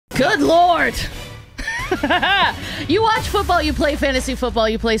Good Lord. You watch football, you play fantasy football,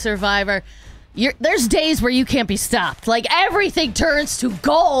 you play Survivor. There's days where you can't be stopped. Like, everything turns to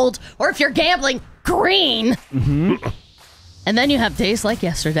gold, or if you're gambling, green. Mm-hmm. And then you have days like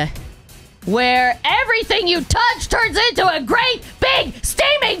yesterday, where everything you touch turns into a great, big,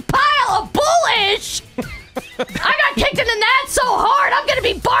 steaming pile of bullish. I got kicked in the net so hard, I'm going to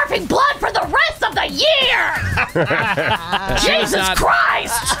be barfing blood for the rest of the year. Jesus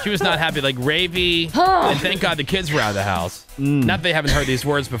Christ. She was not happy. Like, Ravey, and thank God the kids were out of the house. Not that they haven't heard these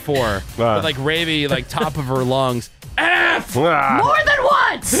words before, but like Ravey, like top of her lungs, F! More than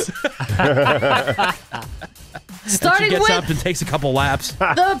once! Starting she gets with up and takes a couple laps.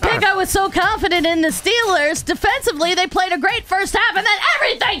 the pick, I was so confident in the Steelers. Defensively, they played a great first half, and then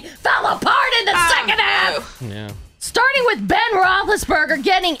everything fell apart in the second half. Yeah. Starting with Ben Roethlisberger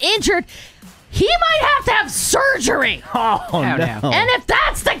getting injured, he might have to have surgery. Oh, no. And if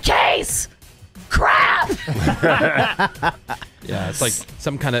that's the case, crap. Yeah, it's like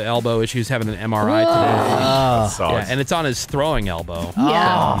some kind of elbow issues, having an MRI today. Yeah, and it's on his throwing elbow.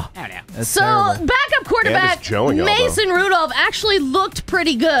 Yeah. That's So, terrible. backup quarterback Mason Rudolph actually looked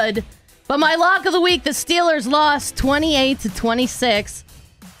pretty good. But my lock of the week, the Steelers lost 28-26,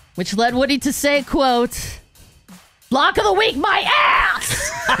 which led Woody to say, quote, "Lock of the week, my ass!"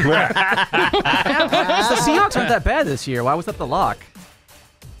 The Seahawks aren't that bad this year. Why was that the lock?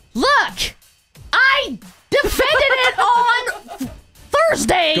 Look, I defended it on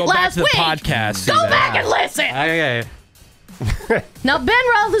Thursday Go back last to the week. podcast. Go back and listen. Okay. Now, Ben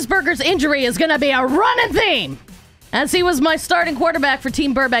Roethlisberger's injury is going to be a running theme, as he was my starting quarterback for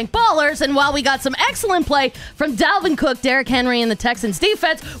Team Burbank Ballers. And while we got some excellent play from Dalvin Cook, Derrick Henry, and the Texans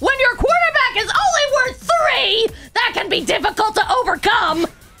defense, when your quarterback is only worth 3, that can be difficult to overcome.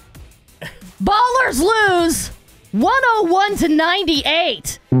 Ballers lose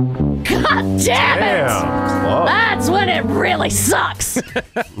 101-98. God damn it! That's when it really sucks.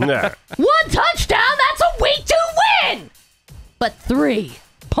 One touchdown, that's a week to win! But 3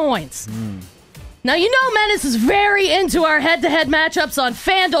 points. Now, you know Menace is very into our head-to-head matchups on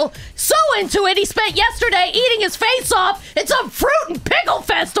FanDuel. So into it, he spent yesterday eating his face off at some fruit and pickle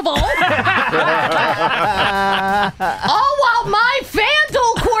festival. All while my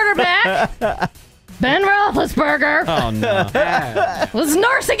FanDuel quarterback, Ben Roethlisberger, was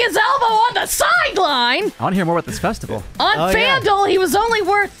nursing his elbow on the sideline. I want to hear more about this festival. On FanDuel, he was only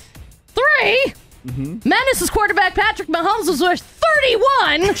worth 3. Menace's quarterback, Patrick Mahomes, was worth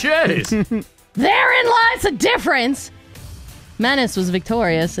 31. Jeez. Therein lies the difference. Menace was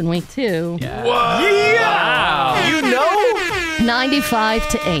victorious in week 2. Wow. You know?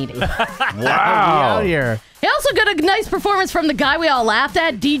 95-80. Wow. Out here. He also got a nice performance from the guy we all laughed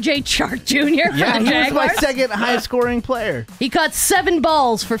at, DJ Chark Jr. Yeah, from the he was my Jaguars. second highest scoring player. He caught 7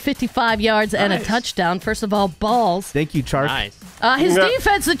 balls for 55 yards and a touchdown. First of all, balls. Thank you, Chark. Nice. His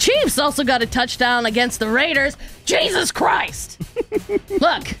defense, the Chiefs, also got a touchdown against the Raiders. Jesus Christ.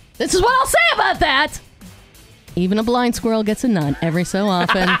 Look, this is what I'll say about that. Even a blind squirrel gets a nut every so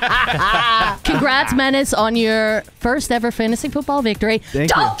often. Congrats, Menace, on your first ever fantasy football victory.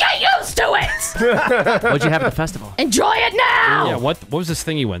 Don't get used to it. What'd you have at the festival? Enjoy it now. Yeah, what was this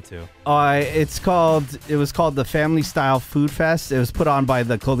thing you went to? It was called the Family Style Food Fest. It was put on by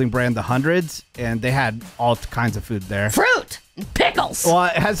the clothing brand The Hundreds, and they had all kinds of food there. Fruit and pickles. Well,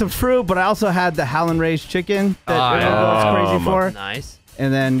 it had some fruit, but I also had the Howlin' Raised chicken that everyone goes crazy for. Nice.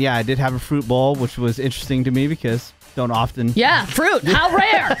 And then, yeah, I did have a fruit bowl, which was interesting to me because don't often. Yeah, fruit. How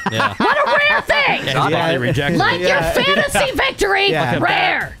rare. Yeah. What a rare thing. Yeah, rejected. Like your fantasy victory. Yeah.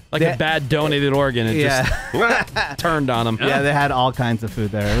 Rare. Like a bad donated organ. It just turned on him. Yeah, they had all kinds of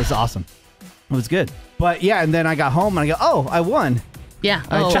food there. It was awesome. It was good. But yeah, and then I got home and I go, oh, I won. Yeah.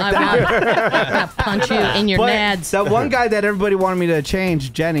 I Oh, checked I'm gonna punch you in your nads. That one guy that everybody wanted me to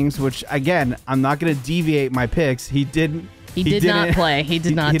change, Jennings, which again, I'm not going to deviate my picks. He did not play. He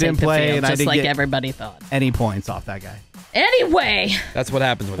did not he take didn't the play, field, and I just didn't like get everybody thought. any points off that guy. Anyway, That's what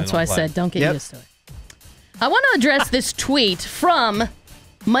happens when that's they why I don't play. said don't get used to it. I want to address this tweet from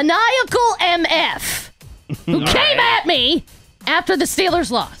Maniacal MF, who came at me after the Steelers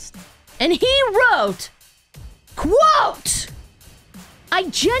lost. And he wrote, quote, "I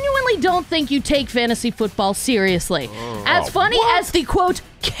genuinely don't think you take fantasy football seriously. As funny as the, quote,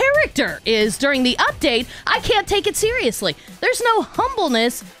 character is during the update, I can't take it seriously. There's no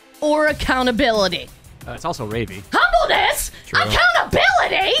humbleness or accountability." It's also Ravey. Humbleness?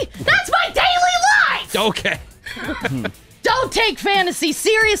 Accountability? That's my daily life! Okay. Don't take fantasy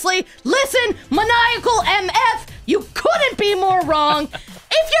seriously. Listen, Maniacal MF, you couldn't be more wrong.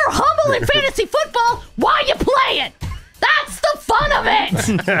 If you're humble in fantasy football, why you playing? That's the fun of it!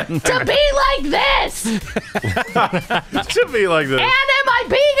 To be like this! To be like this. And am I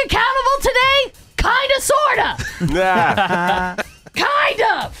being accountable today? Kinda, sorta. Nah. Kind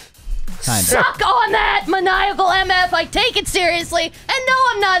of. Suck on that, maniacal MF. I take it seriously, and no,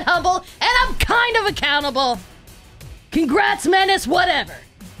 I'm not humble, and I'm kind of accountable. Congrats, Menace, whatever.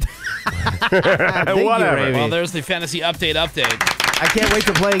 Thank you, Whatever. Ravey. Well, there's the fantasy update. I can't wait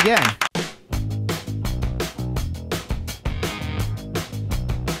to play again.